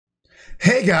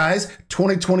Hey guys,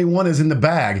 2021 is in the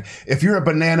bag. If you're a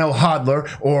Banano hodler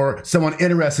or someone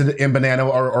interested in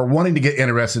Banano or wanting to get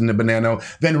interested in the Banano,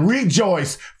 then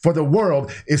rejoice, for the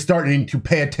world is starting to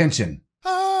pay attention.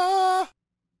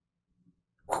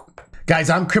 Guys,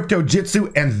 I'm Crypto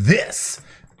Jitsu, and this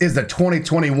is the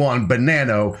 2021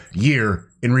 Banano Year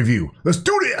in Review. Let's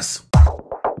do this!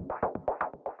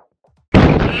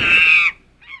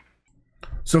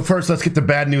 So first, let's get the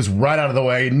bad news right out of the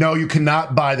way. No, you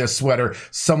cannot buy this sweater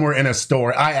somewhere in a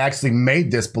store. I actually made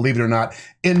this, believe it or not,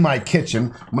 in my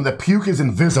kitchen. When the puke is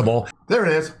invisible, there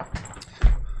it is.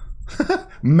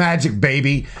 Magic,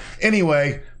 baby.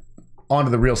 Anyway, on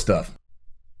to the real stuff.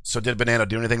 So did Banano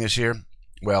do anything this year?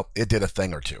 Well, it did a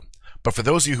thing or two. But for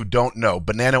those of you who don't know,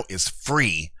 Banano is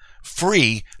free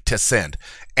to send.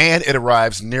 And it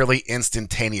arrives nearly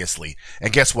instantaneously.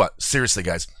 And guess what? Seriously,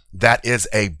 guys. That is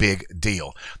a big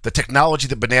deal. The technology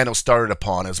that Banano started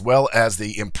upon, as well as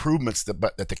the improvements that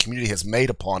the community has made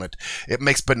upon it, it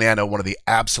makes Banano one of the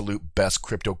absolute best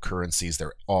cryptocurrencies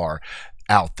there are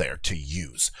out there to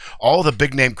use. All the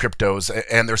big name cryptos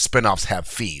and their spinoffs have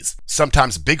fees,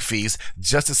 sometimes big fees,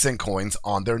 just to send coins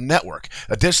on their network.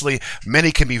 Additionally,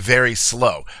 many can be very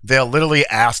slow. They'll literally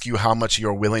ask you how much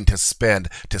you're willing to spend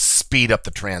to speed up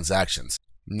the transactions.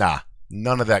 Nah.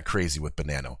 None of that crazy with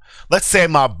Banano. Let's say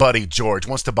my buddy George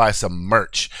wants to buy some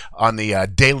merch on the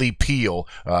Daily Peel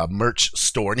merch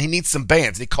store, and he needs some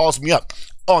bands. And he calls me up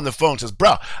on the phone and says,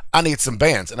 "Bro, I need some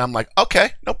bands." And I'm like,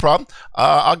 "Okay, no problem.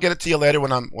 I'll get it to you later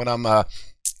when I'm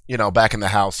back in the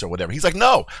house or whatever." He's like,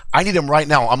 "No, I need them right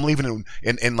now. I'm leaving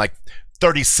in like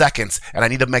 30 seconds, and I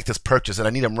need to make this purchase, and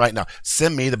I need them right now.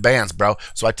 Send me the bands, bro."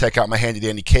 So I take out my handy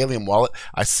dandy Kalium wallet.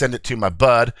 I send it to my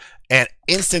bud, and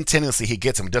instantaneously he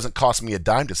gets them. It doesn't cost me a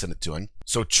dime to send it to him.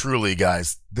 So truly,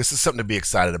 guys, this is something to be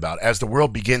excited about. As the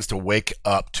world begins to wake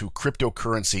up to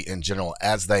cryptocurrency in general,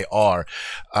 as they are,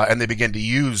 and they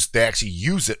actually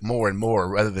use it more and more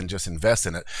rather than just invest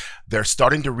in it, they're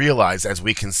starting to realize, as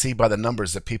we can see by the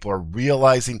numbers, that people are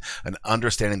realizing and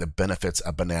understanding the benefits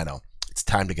of Banano. It's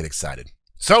time to get excited.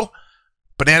 So,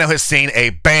 Banano has seen a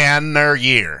banner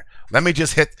year. Let me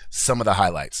just hit some of the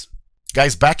highlights.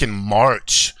 Guys, back in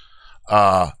March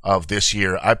of this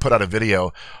year, I put out a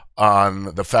video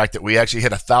on the fact that we actually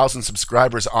hit 1,000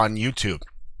 subscribers on YouTube.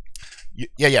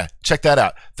 Yeah, check that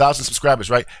out. 1,000 subscribers,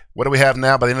 right? What do we have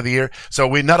now by the end of the year? So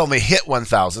we not only hit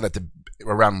 1,000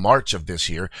 around March of this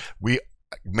year, we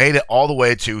made it all the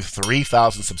way to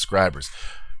 3,000 subscribers.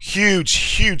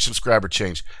 Huge subscriber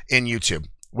change in YouTube.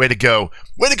 Way to go.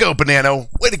 Way to go, Banano.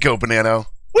 Way to go, Banano.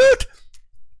 Woot!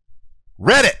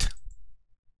 Reddit.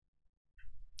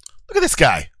 Look at this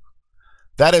guy.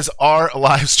 That is our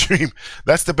live stream.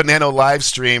 That's the Banano live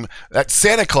stream. That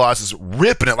Santa Claus is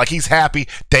ripping it like he's happy.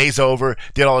 Day's over.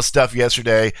 Did all this stuff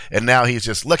yesterday. And now he's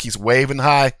just, look, he's waving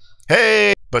high.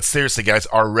 Hey! But seriously, guys,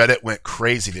 our Reddit went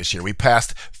crazy this year. We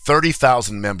passed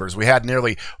 30,000 members. We had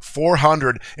nearly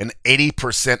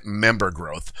 480% member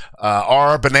growth.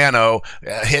 Our Banano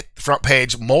hit front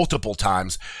page multiple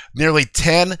times. Nearly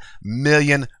 10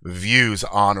 million views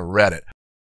on Reddit.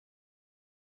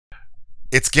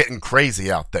 It's getting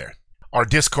crazy out there. Our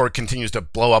Discord continues to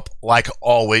blow up like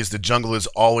always. The jungle is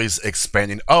always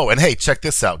expanding. Oh, and hey, check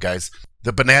this out, guys.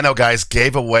 The Banano guys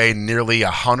gave away nearly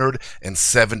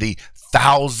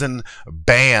 170,000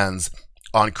 bands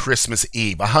on Christmas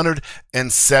Eve.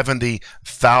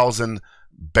 170,000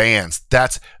 bands.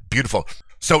 That's beautiful.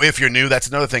 So if you're new, that's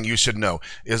another thing you should know,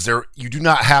 is you do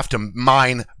not have to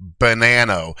mine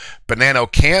Banano.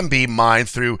 Banano can be mined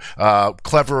through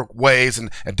clever ways and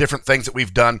different things that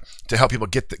we've done to help people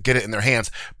get it in their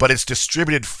hands, but it's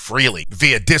distributed freely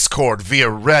via Discord, via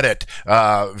Reddit,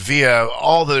 via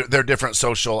all their different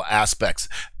social aspects.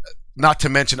 Not to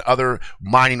mention other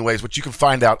mining ways, which you can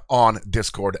find out on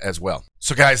Discord as well.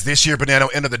 So guys, this year Banano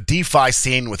entered the DeFi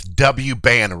scene with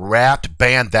wBAN, wrapped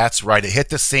ban. That's right. It hit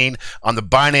the scene on the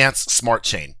Binance Smart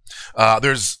Chain.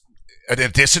 In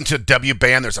addition to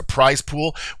wBAN, there's a prize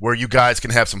pool where you guys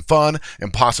can have some fun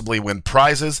and possibly win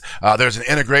prizes. There's an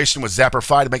integration with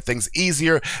Zapperfi to make things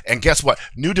easier. And guess what?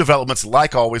 New developments,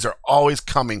 like always, are always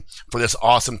coming for this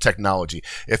awesome technology.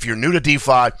 If you're new to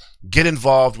DeFi, get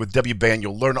involved with wBAN.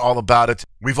 You'll learn all about it.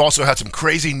 We've also had some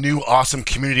crazy new awesome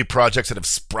community projects that have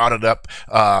sprouted up,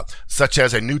 such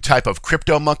as a new type of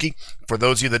crypto monkey. For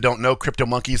those of you that don't know, Crypto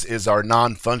Monkeys is our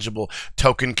non-fungible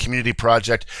token community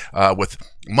project with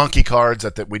monkey cards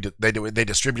that they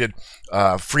distributed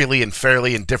freely and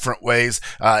fairly in different ways.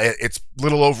 It's a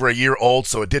little over a year old,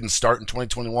 so it didn't start in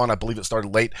 2021. I believe it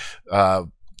started late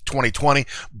 2020,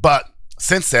 but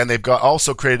since then, they've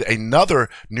also created another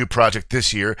new project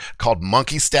this year called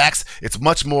Monkey Stacks. It's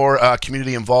much more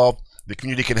community involved. The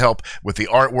community can help with the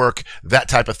artwork, that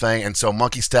type of thing. And so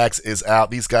Monkey Stacks is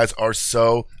out. These guys are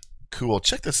so cool.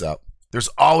 Check this out. There's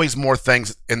always more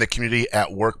things in the community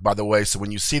at work, by the way. So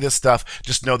when you see this stuff,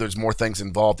 just know there's more things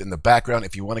involved in the background.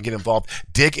 If you want to get involved,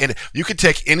 dig in. You could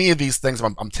take any of these things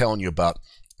I'm telling you about,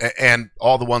 and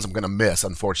all the ones I'm going to miss,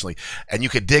 unfortunately, and you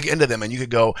could dig into them, and you could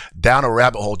go down a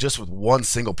rabbit hole just with one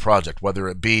single project, whether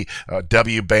it be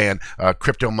wBAN,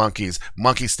 Crypto Monkeys,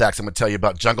 Monkey Stacks. I'm going to tell you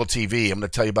about Jungle TV. I'm going to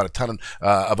tell you about a ton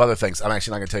of other things. I'm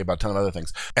actually not going to tell you about a ton of other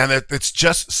things. And it's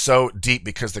just so deep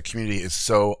because the community is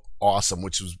so awesome,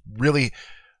 which was really,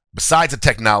 besides the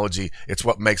technology, it's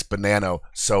what makes Banano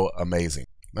so amazing.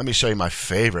 Let me show you my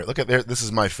favorite. Look at there. This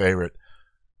is my favorite.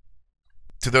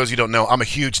 To those of you who don't know, I'm a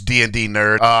huge D&D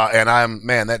nerd, and I'm,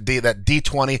 man, that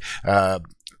D20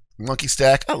 Monkey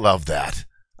Stack, I love that.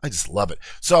 I just love it.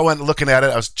 So I went looking at it.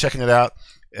 I was checking it out.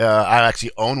 I actually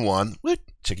own one.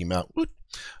 Check him out.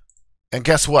 And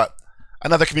guess what?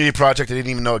 Another community project I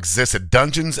didn't even know existed,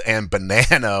 Dungeons and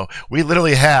Banano. We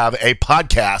literally have a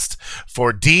podcast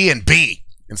for D&B.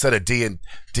 Instead of D and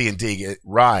D, it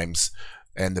rhymes,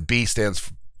 and the B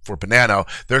stands for Banano.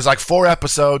 There's like 4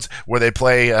 episodes where they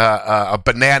play a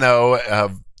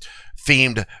Banano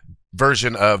themed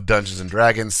version of Dungeons and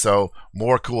Dragons. So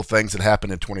more cool things that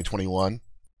happened in 2021.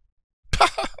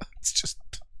 It's just...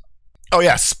 Oh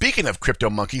yeah, speaking of Crypto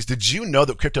Monkeys, did you know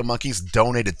that Crypto Monkeys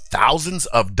donated thousands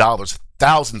of dollars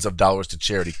to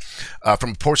charity from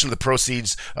a portion of the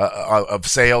proceeds of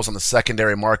sales on the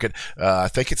secondary market? I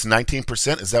think it's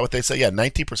 19%. Is that what they say? Yeah,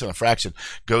 19%, a fraction,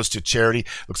 goes to charity.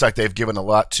 Looks like they've given a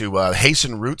lot to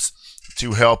Haitian Roots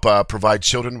to help provide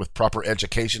children with proper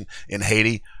education in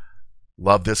Haiti.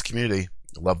 Love this community.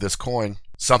 Love this coin.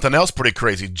 Something else pretty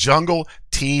crazy, Jungle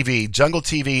TV. Jungle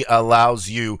TV allows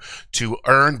you to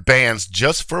earn bans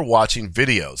just for watching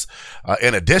videos.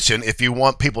 In addition, if you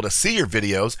want people to see your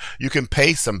videos, you can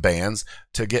pay some bans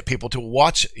to get people to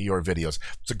watch your videos.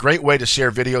 It's a great way to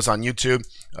share videos on YouTube,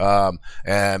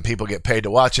 and people get paid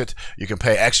to watch it. You can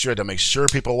pay extra to make sure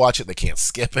people watch it. They can't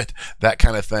skip it, that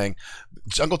kind of thing.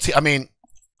 Jungle TV, I mean,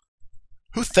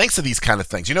 who thinks of these kind of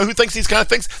things? You know who thinks these kind of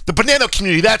things? The Banano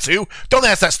community, that's who. Don't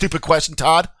ask that stupid question,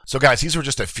 Todd. So guys, these were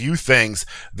just a few things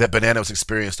that Banano's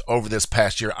experienced over this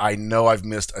past year. I know I've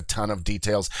missed a ton of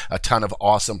details, a ton of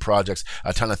awesome projects,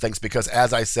 a ton of things, because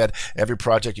as I said, every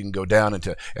project you can go down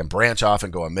into and branch off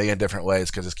and go a million different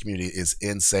ways, because this community is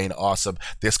insane awesome.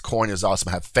 This coin is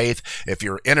awesome. Have faith. If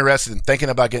you're interested in thinking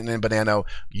about getting in Banano,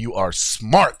 you are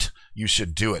smart. You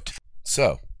should do it.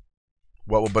 So,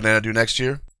 what will Banano do next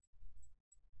year?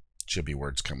 Should be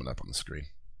words coming up on the screen.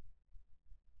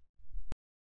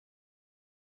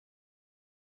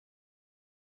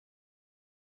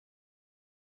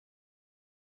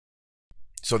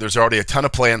 So there's already a ton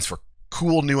of plans for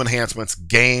cool new enhancements,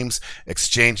 games,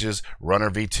 exchanges, Runner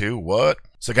V2. What?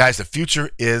 So guys, the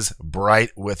future is bright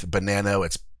with Banano.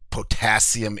 It's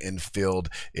potassium infilled.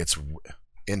 It's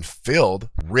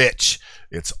rich.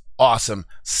 It's awesome.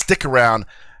 Stick around.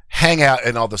 Hang out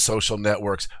in all the social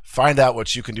networks. Find out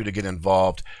what you can do to get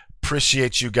involved.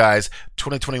 Appreciate you guys.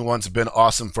 2021's been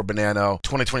awesome for Banano.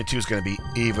 2022 is going to be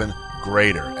even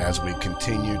greater as we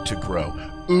continue to grow.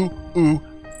 Ooh, ooh,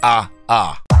 ah,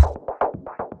 ah.